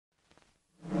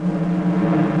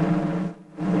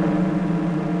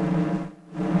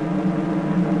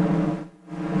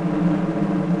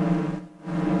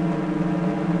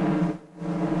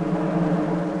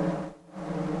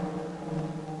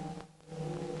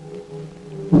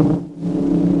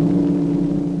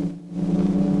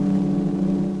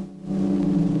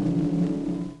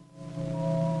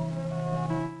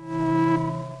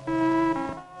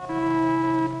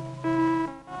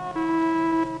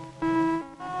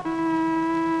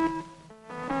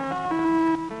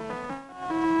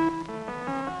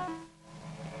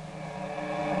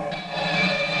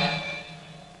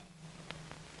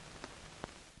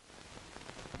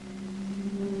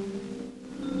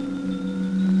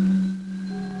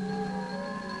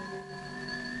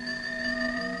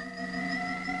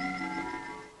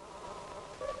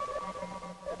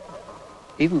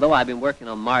Even though I've been working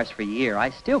on Mars for a year,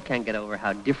 I still can't get over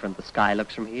how different the sky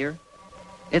looks from here.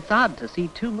 It's odd to see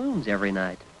 2 moons every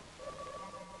night.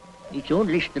 It's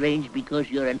only strange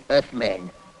because you're an Earthman.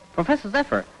 Professor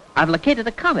Zephyr, I've located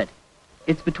a comet.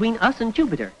 It's between us and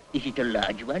Jupiter. Is it a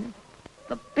large one?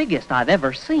 The biggest I've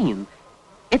ever seen.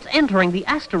 It's entering the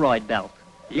asteroid belt.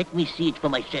 Let me see it for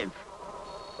myself.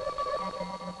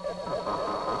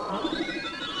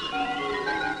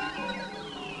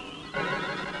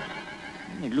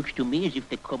 It looks to me as if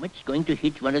the comet's going to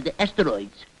hit one of the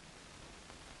asteroids.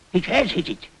 It has hit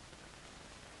it.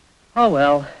 Oh,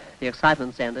 well, the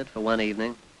excitement's ended for one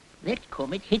evening. That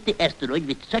comet hit the asteroid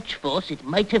with such force it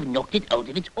might have knocked it out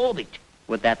of its orbit.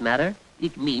 Would that matter?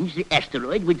 It means the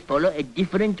asteroid would follow a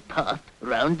different path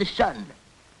round the sun.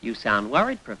 You sound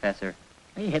worried, Professor.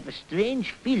 I have a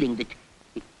strange feeling that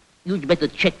you'd better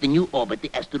check the new orbit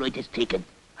the asteroid has taken.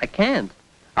 I can't.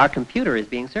 Our computer is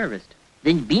being serviced.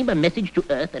 Then beam a message to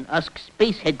Earth and ask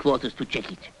Space Headquarters to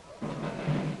check it.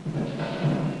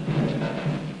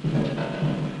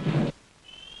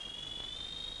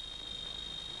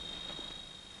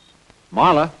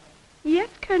 Marla, Yes,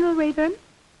 Colonel Rayburn.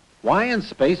 why in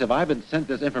space have I been sent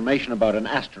this information about an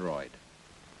asteroid?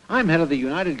 I'm head of the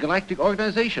United Galactic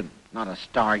Organization, not a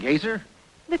stargazer.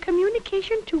 The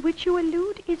communication to which you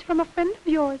allude is from a friend of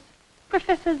yours,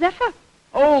 Professor Zephyr.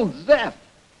 Old Zeph!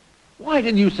 Why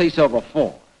didn't you say so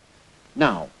before?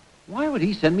 Now, why would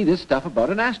he send me this stuff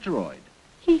about an asteroid?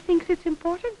 He thinks it's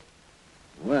important.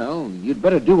 Well, you'd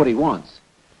better do what he wants.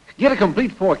 Get a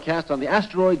complete forecast on the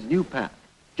asteroid's new path.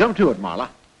 Jump to it, Marla.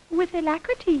 With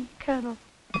alacrity, Colonel.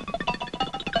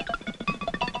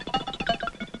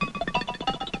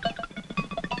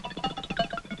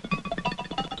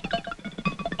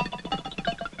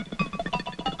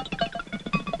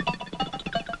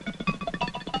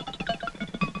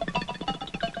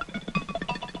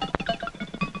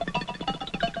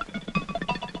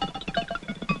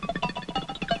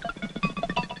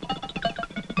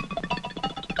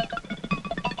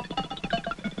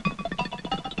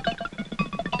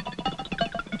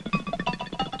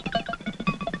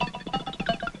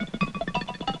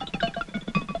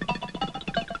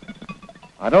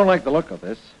 I don't like the look of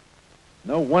this.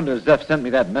 No wonder Zeph sent me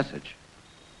that message.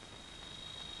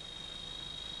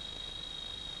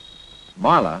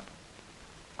 Marla,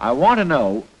 I want to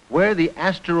know where the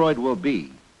asteroid will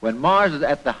be when Mars is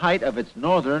at the height of its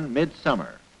northern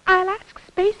midsummer. I'll ask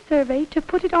Space Survey to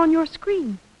put it on your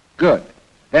screen. Good.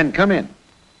 Then come in.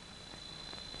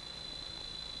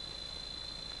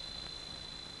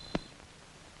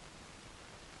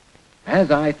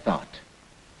 As I thought.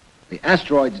 The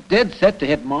asteroid's dead set to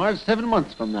hit Mars 7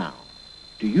 months from now.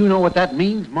 Do you know what that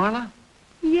means, Marla?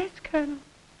 Yes, Colonel.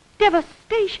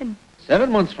 Devastation.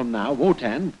 7 months from now,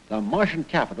 Wotan, the Martian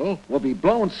capital, will be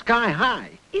blown sky high.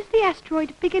 Is the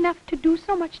asteroid big enough to do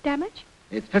so much damage?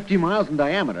 It's 50 miles in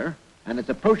diameter, and it's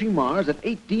approaching Mars at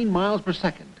 18 miles per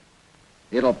second.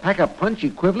 It'll pack a punch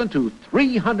equivalent to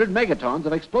 300 megatons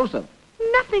of explosive.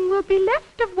 Nothing will be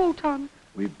left of Wotan.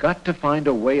 We've got to find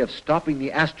a way of stopping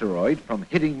the asteroid from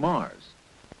hitting Mars.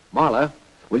 Marla,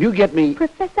 will you get me...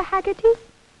 Professor Haggerty?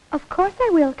 Of course I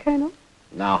will, Colonel.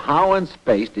 Now, how in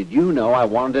space did you know I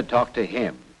wanted to talk to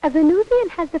him? A Venusian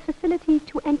has the facility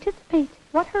to anticipate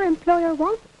what her employer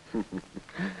wants.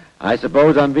 I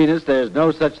suppose on Venus there's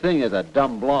no such thing as a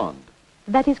dumb blonde.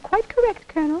 That is quite correct,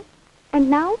 Colonel. And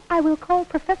now I will call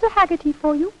Professor Haggerty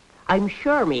for you. I'm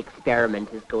sure my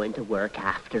experiment is going to work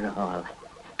after all.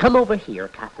 Come over here,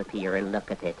 Cassiopeia, and look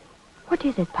at it. What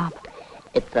is it, Pop?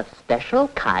 It's a special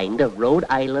kind of Rhode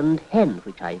Island hen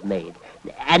which I've made.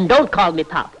 And don't call me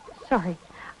Pop. Sorry,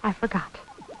 I forgot.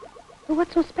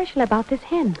 What's so special about this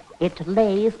hen? It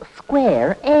lays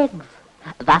square eggs.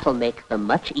 That'll make them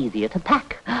much easier to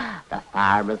pack. The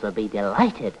farmers will be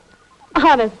delighted.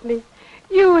 Honestly,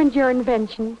 you and your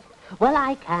inventions. Well,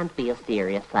 I can't be a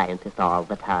serious scientist all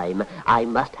the time. I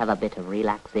must have a bit of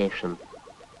relaxation.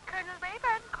 Colonel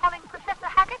Rayburn calling Professor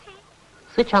Haggerty.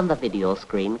 Switch on the video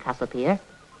screen, Cassiopeia.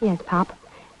 Yes, Pop.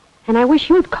 And I wish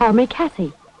you'd call me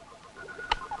Cassie.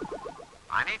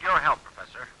 I need your help,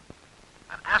 Professor.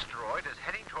 An asteroid is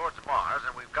heading towards Mars,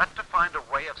 and we've got to find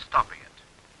a way of stopping it.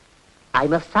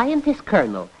 I'm a scientist,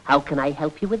 Colonel. How can I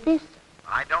help you with this?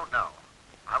 I don't know.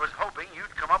 I was hoping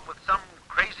you'd come up with some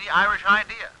crazy Irish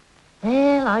idea.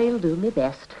 Well, I'll do my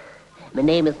best. My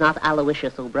name is not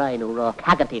Aloysius O'Brien O'Rourke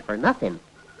Haggerty for nothing.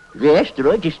 The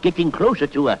asteroid is getting closer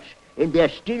to us, and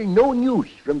there's still no news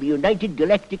from the United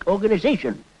Galactic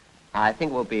Organization. I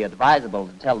think it will be advisable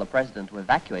to tell the president to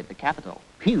evacuate the capital.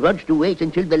 He wants to wait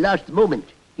until the last moment.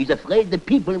 He's afraid the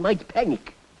people might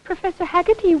panic. Professor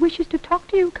Haggerty wishes to talk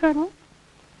to you, Colonel.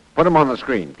 Put him on the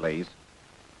screen, please.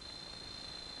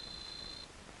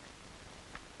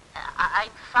 I'm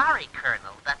sorry,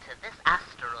 Colonel, that this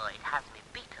asteroid has me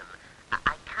beaten.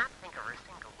 I can't think of a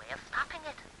single way of stopping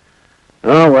it.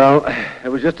 Oh, well, it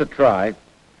was just a try.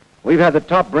 We've had the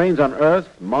top brains on Earth,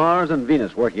 Mars, and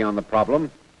Venus working on the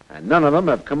problem, and none of them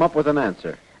have come up with an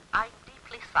answer. I'm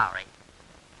deeply sorry.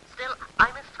 Still,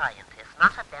 I'm a scientist,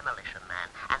 not a demolition man.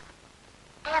 And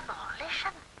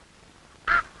demolition?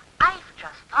 I've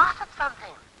just thought of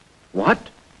something. What?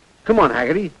 Come on,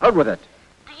 Haggerty, out with it.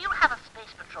 Do you have a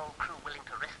space patrol crew willing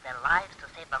to risk their lives to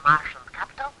save the Martian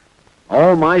capital?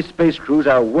 All my space crews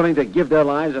are willing to give their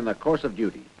lives in the course of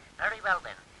duty. Very well,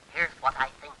 then. Here's what I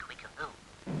think we can do.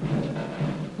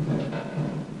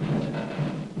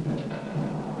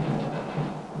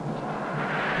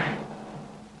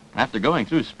 After going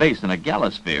through space in a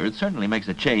galasphere, it certainly makes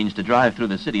a change to drive through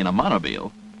the city in a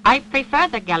monobile. I prefer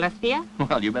the galasphere.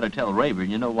 Well, you better tell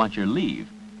Rayburn you don't want your leave.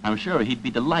 I'm sure he'd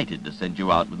be delighted to send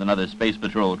you out with another space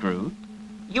patrol crew.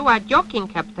 You are joking,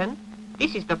 Captain.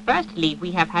 This is the first leave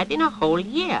we have had in a whole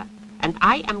year, and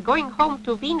I am going home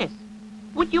to Venus.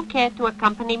 Would you care to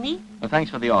accompany me? Well,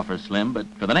 thanks for the offer, Slim, but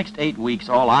for the next 8 weeks,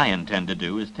 all I intend to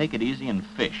do is take it easy and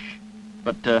fish.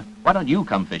 But why don't you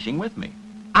come fishing with me?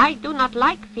 I do not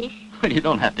like fish. Well, you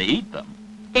don't have to eat them.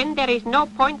 Then there is no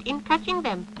point in catching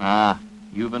them. Ah,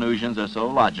 you Venusians are so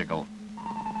logical.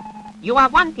 You are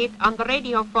wanted on the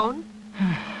radio phone.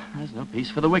 There's no peace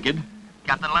for the wicked.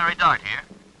 Captain Larry Dart here.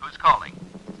 Who's calling?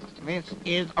 This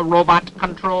is a robot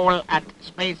control at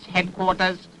Space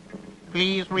Headquarters.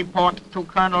 Please report to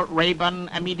Colonel Rayburn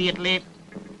immediately.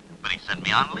 But he sent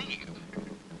me on leave.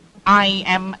 I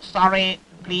am sorry.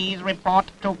 Please report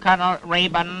to Colonel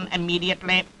Rayburn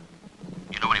immediately.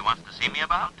 You know what he wants to see me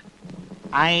about?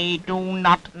 I do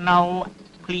not know.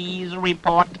 Please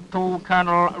report to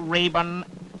Colonel Rayburn.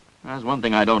 There's one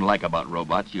thing I don't like about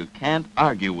robots. You can't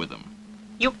argue with them.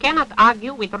 You cannot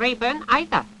argue with Rayburn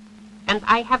either. And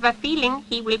I have a feeling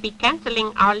he will be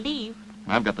canceling our leave.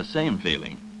 I've got the same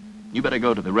feeling. You better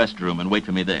go to the restroom and wait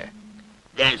for me there.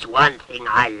 There's one thing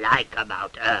I like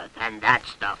about Earth, and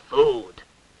that's the food.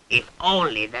 If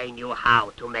only they knew how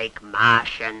to make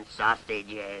Martian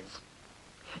sausages.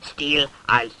 Still,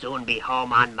 I'll soon be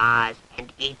home on Mars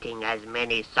and eating as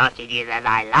many sausages as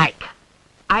I like.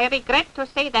 I regret to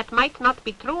say that might not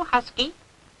be true, Husky.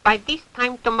 By this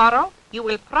time tomorrow, you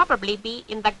will probably be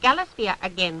in the galasphere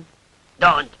again.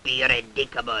 Don't be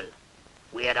ridiculous.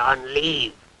 We're on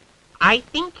leave. I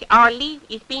think our leave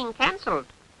is being cancelled.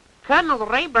 Colonel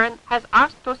Rayburn has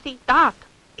asked to see Dart.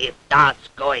 If Dart's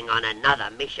going on another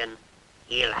mission,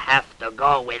 he'll have to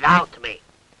go without me.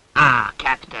 Ah,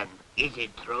 Captain, is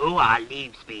it true our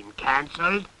leave's been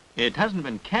cancelled? It hasn't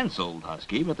been cancelled,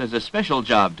 Husky, but there's a special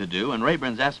job to do, and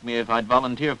Rayburn's asked me if I'd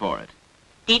volunteer for it.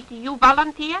 Did you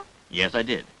volunteer? Yes, I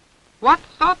did. What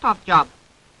sort of job?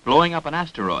 Blowing up an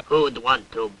asteroid. Who'd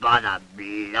want to bother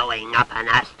blowing up an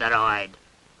asteroid?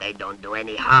 They don't do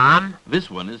any harm. This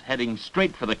one is heading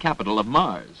straight for the capital of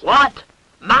Mars. What?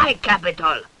 My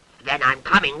capital? Then I'm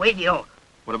coming with you.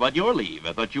 What about your leave?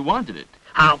 I thought you wanted it.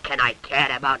 How can I care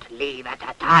about leave at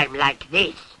a time like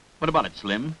this? What about it,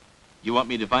 Slim? You want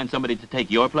me to find somebody to take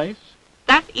your place?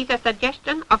 That is a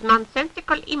suggestion of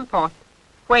nonsensical import.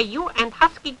 Where you and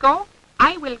Husky go,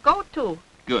 I will go too.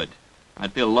 Good.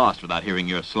 I'd feel lost without hearing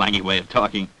your slangy way of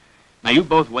talking. Now, you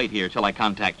both wait here till I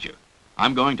contact you.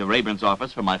 I'm going to Rayburn's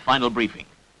office for my final briefing.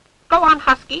 Go on,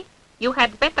 Husky. You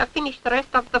had better finish the rest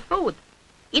of the food.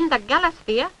 In the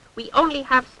galasphere, we only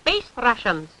have space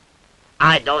rations.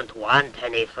 I don't want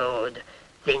any food.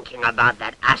 Thinking about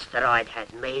that asteroid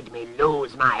has made me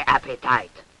lose my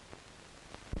appetite.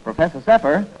 Professor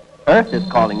Sepper, Earth is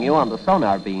calling you on the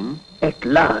sonar beam. At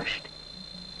last.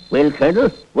 Well,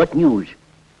 Colonel, what news?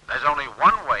 There's only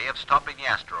one way of stopping the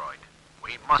asteroid.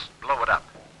 We must blow it up.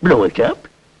 Blow it up?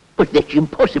 But that's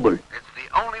impossible. It's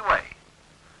the only way.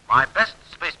 My best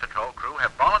space patrol crew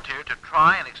have volunteered to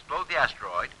try and explode the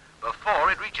asteroid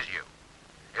before it reaches you.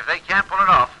 If they can't pull it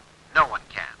off, no one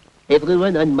can.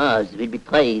 Everyone on Mars will be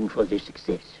trying for their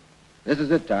success. This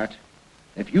is it, Dart.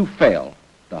 If you fail,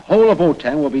 the whole of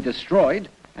O-Tan will be destroyed,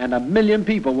 and 1 million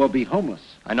people will be homeless.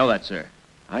 I know that, sir.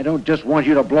 I don't just want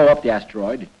you to blow up the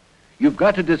asteroid. You've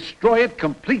got to destroy it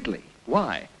completely.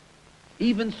 Why?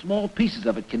 Even small pieces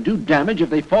of it can do damage if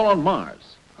they fall on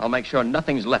Mars. I'll make sure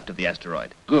nothing's left of the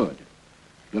asteroid. Good.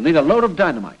 You'll need a load of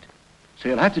dynamite, so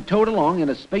you'll have to tow it along in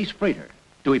a space freighter.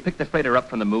 Do we pick the freighter up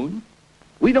from the moon?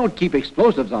 We don't keep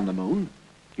explosives on the moon.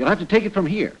 You'll have to take it from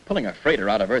here. Pulling a freighter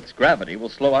out of Earth's gravity will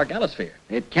slow our galasphere.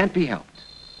 It can't be helped.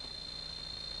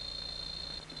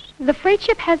 The freight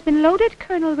ship has been loaded,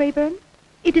 Colonel Rayburn.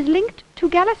 It is linked to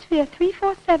Galasphere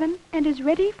 347 and is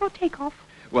ready for takeoff.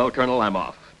 Well, Colonel, I'm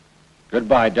off.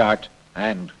 Goodbye, Dart,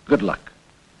 and good luck.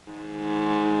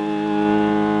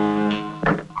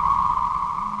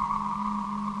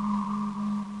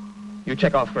 You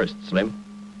check off first, Slim.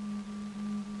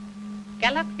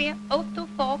 Galasphere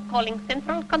 024 calling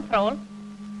Central Control.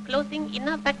 Closing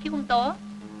inner vacuum door.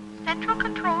 Central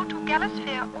control to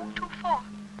Galasphere 024.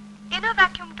 Inner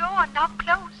vacuum door now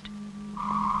closed.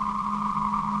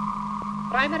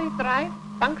 Primary drive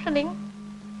functioning.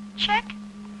 Check.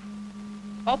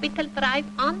 Orbital drive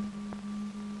on.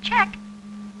 Check.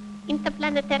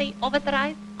 Interplanetary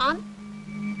overdrive on.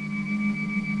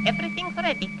 Everything's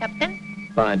ready, Captain.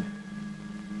 Fine.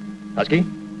 Husky?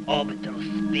 Orbital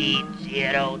speed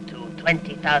 0 to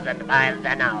 20,000 miles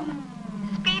an hour.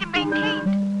 Speed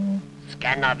maintained.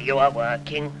 Scanner viewer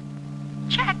working.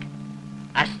 Check.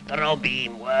 Astro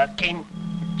beam working.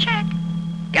 Check.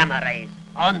 Gamma rays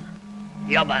on.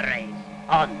 Yoba rays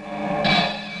on.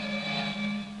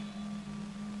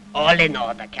 All in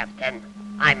order, Captain.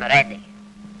 I'm ready.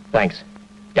 Thanks.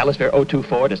 Galasphere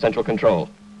 024 to Central Control.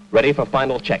 Ready for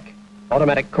final check.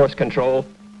 Automatic course control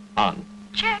on.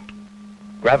 Check.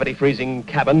 Gravity freezing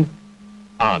cabin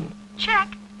on. Check.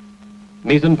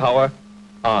 Meson power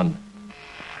on.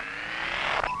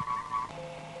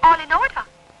 All in order.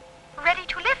 Ready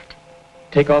to lift.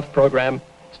 Takeoff program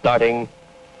starting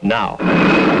now.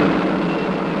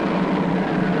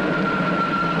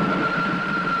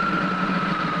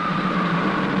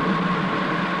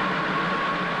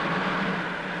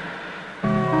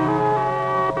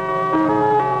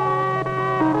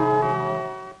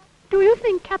 Do you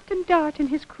think Captain Dart and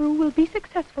his crew will be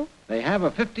successful? They have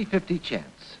a 50-50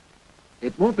 chance.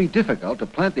 It won't be difficult to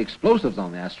plant the explosives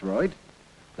on the asteroid.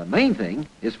 The main thing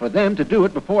is for them to do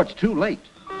it before it's too late.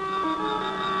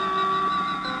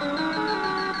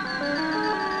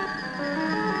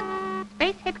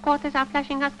 Space headquarters are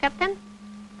flashing us, Captain.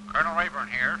 Colonel Rayburn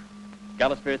here.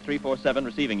 Galasphere 347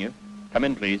 receiving you. Come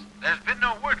in, please. There's been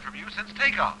no word from you since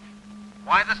takeoff.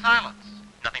 Why the silence?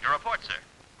 Nothing to report, sir.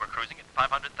 We're cruising at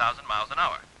 500,000 miles an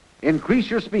hour. Increase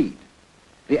your speed.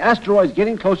 The asteroid's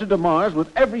getting closer to Mars with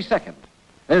every second.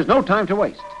 There's no time to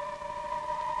waste.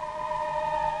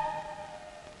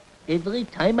 Every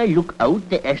time I look out,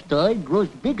 the asteroid grows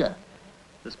bigger.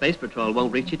 The Space Patrol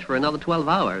won't reach it for another 12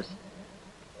 hours.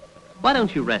 Why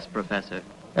don't you rest, Professor?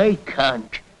 I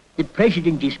can't. The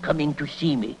president is coming to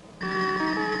see me.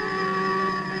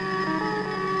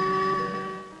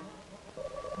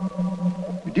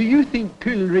 Do you think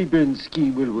Colonel Rayburn's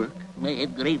scheme will work? I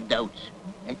have grave doubts.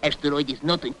 An asteroid is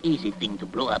not an easy thing to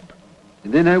blow up.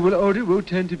 Then I will order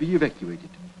Wotan to be evacuated.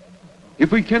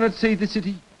 If we cannot save the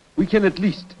city, we can at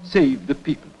least save the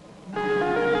people.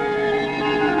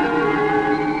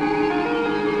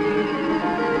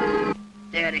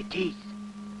 There it is.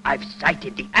 I've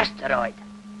sighted the asteroid.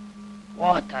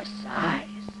 What a size.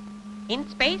 In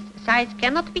space, size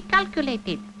cannot be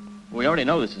calculated. We already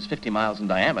know this is 50 miles in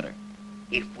diameter.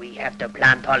 If we have to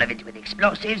plant all of it with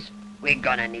explosives, we're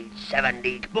gonna need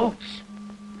 7-league boats.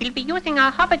 We'll be using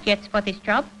our hover jets for this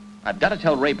job. I've got to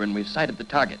tell Rayburn we've sighted the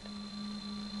target.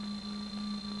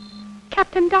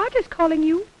 Captain Dart is calling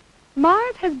you.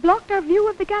 Mars has blocked our view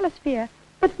of the Galasphere,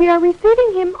 but we are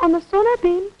receiving him on the sonar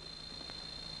beam.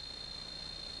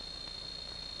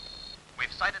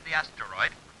 We've sighted the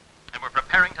asteroid, and we're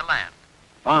preparing to land.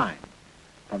 Fine.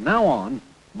 From now on,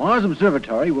 Mars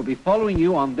Observatory will be following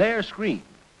you on their screen.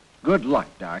 Good luck,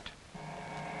 Dart.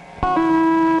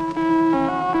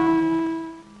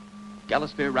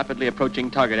 Galasphere rapidly approaching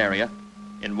target area.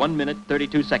 In 1 minute,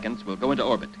 32 seconds, we'll go into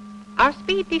orbit. Our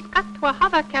speed is cut to a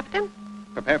hover, Captain.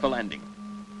 Prepare for landing.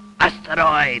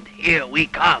 Asteroid, here we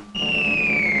come.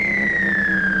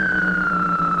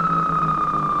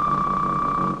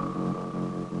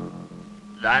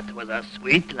 That was a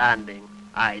sweet landing.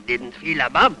 I didn't feel a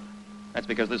bump. That's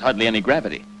because there's hardly any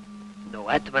gravity. No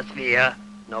atmosphere,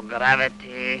 no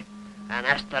gravity. An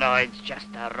asteroid's just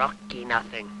a rocky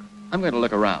nothing. I'm going to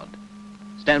look around.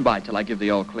 Stand by till I give the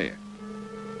all clear.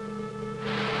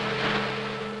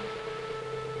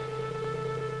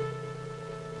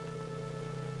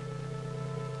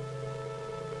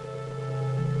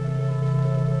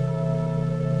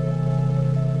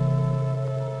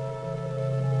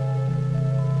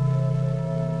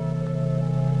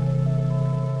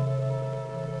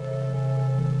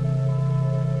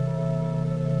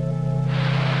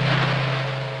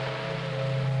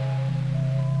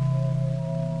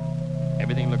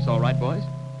 Everything looks all right, boys?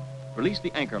 Release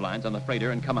the anchor lines on the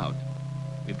freighter and come out.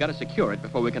 We've got to secure it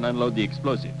before we can unload the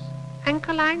explosives.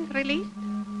 Anchor lines released.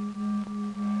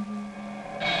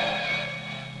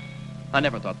 I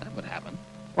never thought that would happen.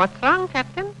 What's wrong,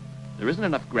 Captain? There isn't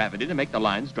enough gravity to make the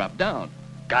lines drop down.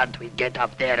 Can't we get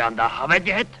up there on the hover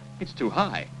jet? It's too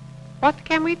high. What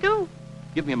can we do?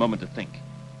 Give me a moment to think.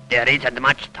 There isn't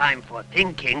much time for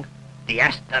thinking. The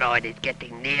asteroid is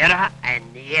getting nearer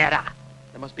and nearer.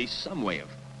 There must be some way of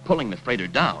pulling the freighter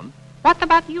down. What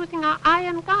about using our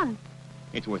iron gun?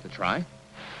 It's worth a try.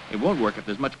 It won't work if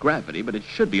there's much gravity, but it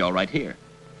should be all right here.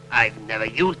 I've never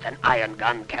used an iron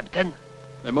gun, Captain.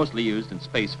 They're mostly used in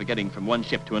space for getting from one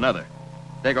ship to another.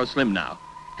 There goes Slim now.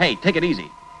 Hey, take it easy.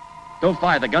 Don't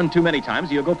fire the gun too many times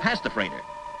or you'll go past the freighter.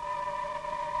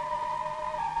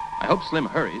 I hope Slim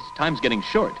hurries. Time's getting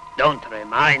short. Don't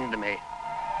remind me.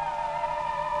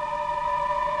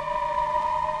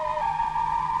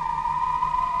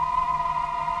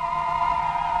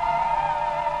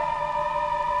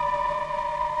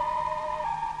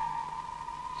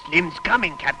 Slim's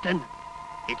coming, Captain.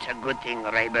 It's a good thing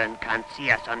Rayburn can't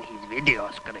see us on his video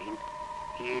screen.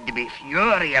 He'd be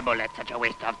furiable at such a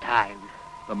waste of time.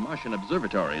 The Martian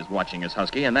Observatory is watching us,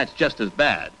 Husky, and that's just as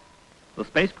bad. The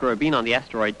space crew have been on the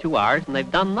asteroid 2 hours, and they've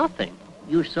done nothing.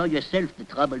 You saw yourself the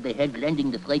trouble they had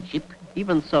landing the freight ship.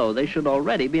 Even so, they should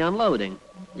already be unloading.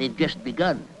 They've just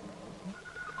begun.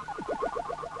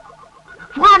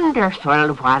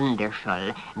 Wonderful,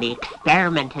 wonderful. The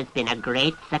experiment has been a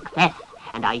great success,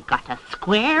 and I got a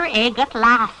square egg at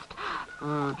last.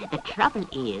 The trouble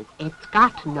is, it's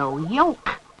got no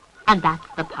yolk, and that's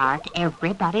the part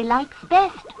everybody likes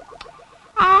best.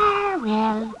 Ah,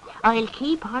 well, I'll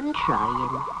keep on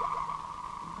trying.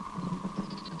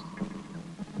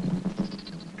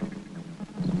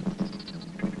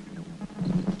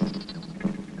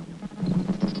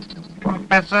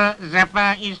 Professor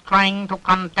Zephyr is trying to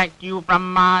contact you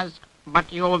from Mars,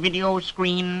 but your video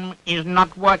screen is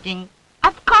not working.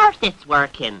 Of course it's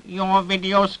working. Your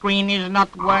video screen is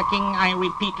not working. I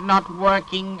repeat, not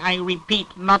working. I repeat,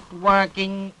 not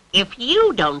working. If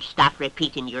you don't stop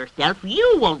repeating yourself,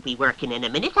 you won't be working in a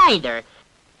minute either.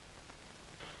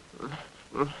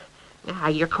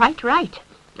 You're quite right.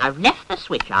 I've left the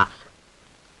switch off.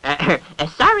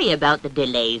 Sorry about the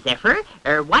delay, Zephyr.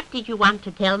 What did you want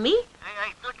to tell me?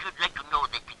 I thought you'd like to know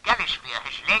that the Galasphere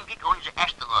has landed on the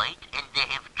asteroid and they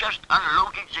have just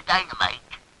unloaded the dynamite.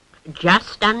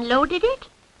 Just unloaded it?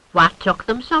 What took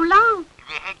them so long?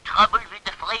 They had trouble with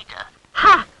the freighter.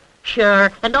 Ha!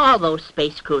 Sure, and all those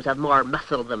space crews have more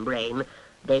muscle than brain.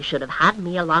 They should have had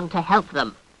me along to help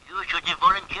them. You should have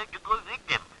volunteered to go with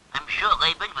them. I'm sure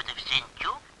Rayburn would have sent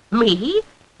you. Me?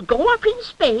 Go up in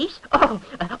space? Oh,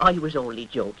 I was only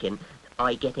joking.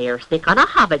 I get airsick on a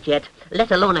hover jet, let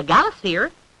alone a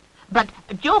Galasphere. But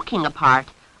joking apart,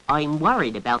 I'm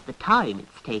worried about the time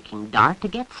it's taking Dart to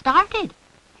get started.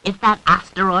 If that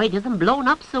asteroid isn't blown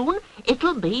up soon,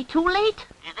 it'll be too late.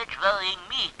 That's worrying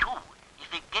me, too.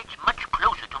 If it gets much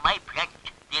closer to my planet,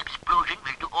 the explosion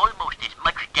will do almost as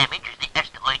much damage as the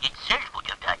asteroid itself would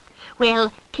have done.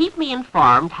 Well, keep me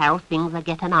informed how things are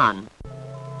getting on.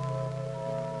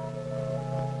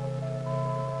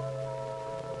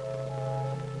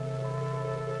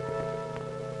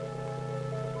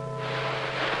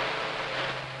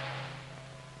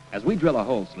 As we drill a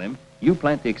hole, Slim, you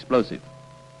plant the explosive.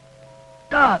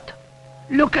 Dot,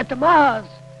 look at Mars.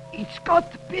 It's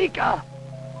got bigger.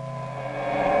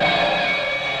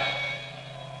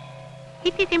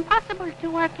 It is impossible to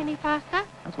work any faster.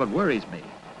 That's what worries me.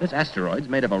 This asteroid's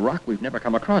made of a rock we've never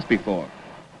come across before.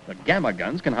 The gamma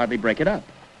guns can hardly break it up.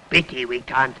 Pity we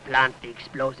can't plant the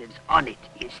explosives on it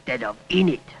instead of in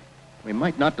it. We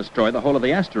might not destroy the whole of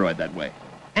the asteroid that way.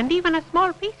 And even a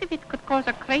small piece of it could cause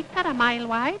a crater a mile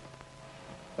wide.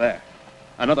 There.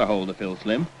 Another hole to fill,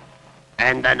 Slim.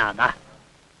 And another.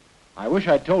 I wish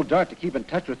I'd told Dart to keep in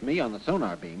touch with me on the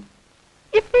sonar beam.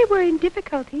 If we were in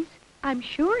difficulties, I'm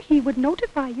sure he would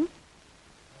notify you.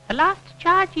 The last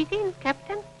charge is in,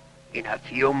 Captain. In a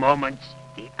few moments,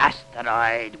 the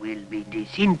asteroid will be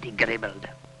disintegrated.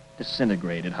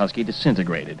 Disintegrated, Husky,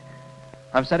 disintegrated.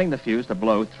 I'm setting the fuse to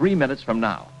blow 3 minutes from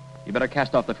now. You better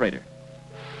cast off the freighter.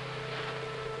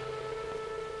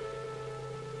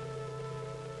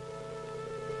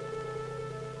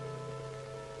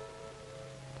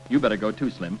 You better go too,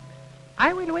 Slim.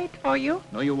 I will wait for you.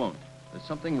 No, you won't. There's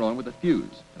something wrong with the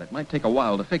fuse, and it might take a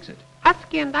while to fix it.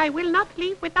 Husky and I will not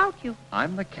leave without you.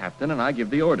 I'm the captain, and I give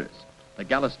the orders. The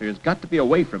Galasphere's got to be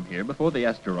away from here before the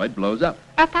asteroid blows up.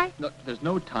 But I... Look, there's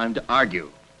no time to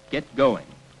argue. Get going.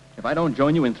 If I don't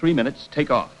join you in 3 minutes, take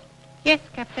off. Yes,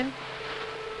 Captain.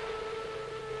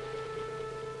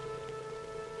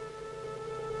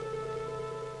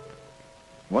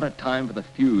 What a time for the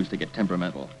fuse to get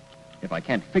temperamental. If I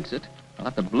can't fix it, I'll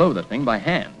have to blow the thing by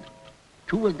hand.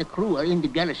 2 of the crew are in the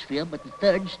Galosphere, but the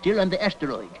 3rd still on the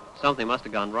asteroid. Something must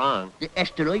have gone wrong. The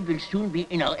asteroid will soon be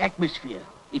in our atmosphere.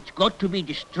 It's got to be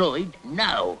destroyed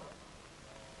now.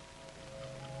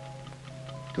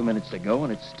 2 minutes to go,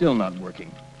 and it's still not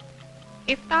working.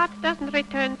 If Dart doesn't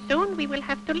return soon, we will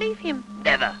have to leave him.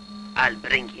 Never. I'll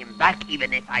bring him back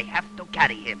even if I have to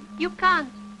carry him. You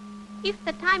can't. If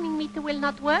the timing meter will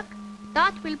not work,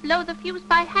 Dart will blow the fuse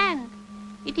by hand.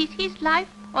 It is his life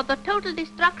or the total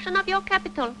destruction of your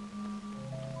capital.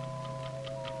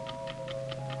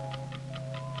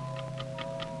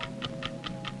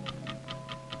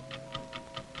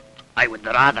 I would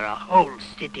rather a whole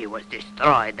city was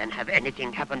destroyed than have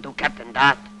anything happen to Captain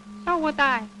Dart. So would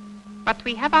I. But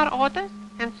we have our orders,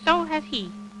 and so has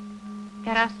he.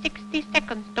 There are 60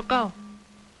 seconds to go.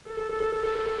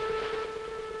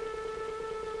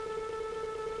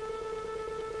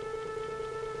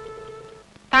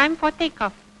 Time for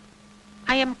takeoff.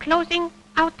 I am closing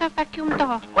outer vacuum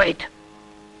door. Wait.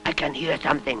 I can hear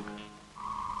something.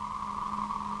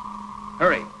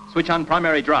 Hurry. Switch on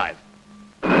primary drive.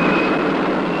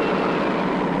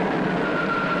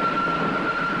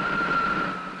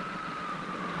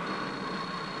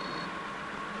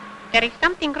 There is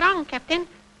something wrong, Captain.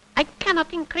 I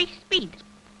cannot increase speed.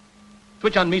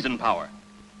 Switch on meson power.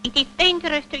 It is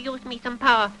dangerous to use meson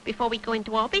power before we go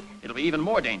into orbit. It'll be even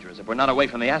more dangerous if we're not away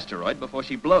from the asteroid before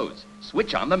she blows.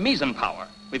 Switch on the meson power.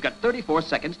 We've got 34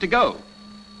 seconds to go.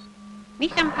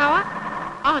 Meson power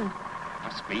on.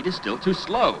 Our speed is still too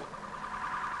slow.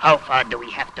 How far do we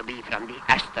have to be from the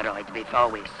asteroid before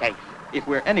we're safe? If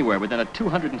we're anywhere within a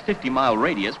 250-mile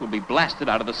radius, we'll be blasted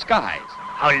out of the skies.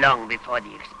 How long before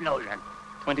the explosion?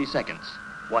 20 seconds.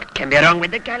 What can be wrong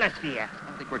with the Galosphere?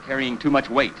 I think we're carrying too much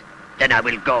weight. Then I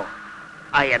will go.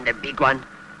 I am the big one,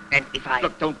 and if I...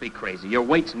 Look, don't be crazy. Your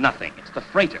weight's nothing. It's the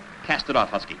freighter. Cast it off,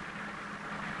 Husky.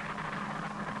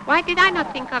 Why did I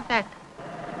not think of that?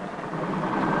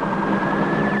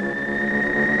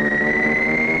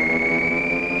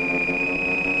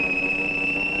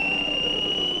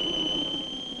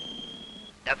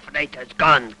 The freighter's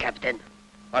gone, Captain.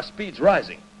 Our speed's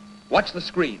rising. Watch the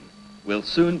screen. We'll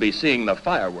soon be seeing the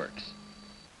fireworks.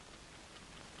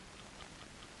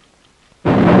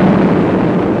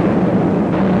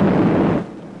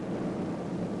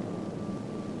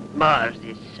 Mars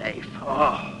is safe.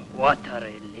 Oh, what a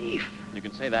relief. You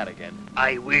can say that again.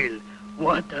 I will.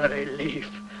 What a relief.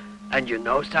 And you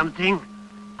know something?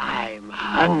 I'm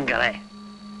hungry.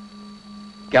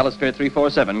 Galosphere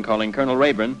 347 calling Colonel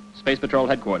Rayburn, Space Patrol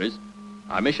Headquarters.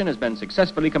 Our mission has been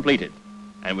successfully completed,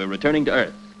 and we're returning to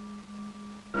Earth.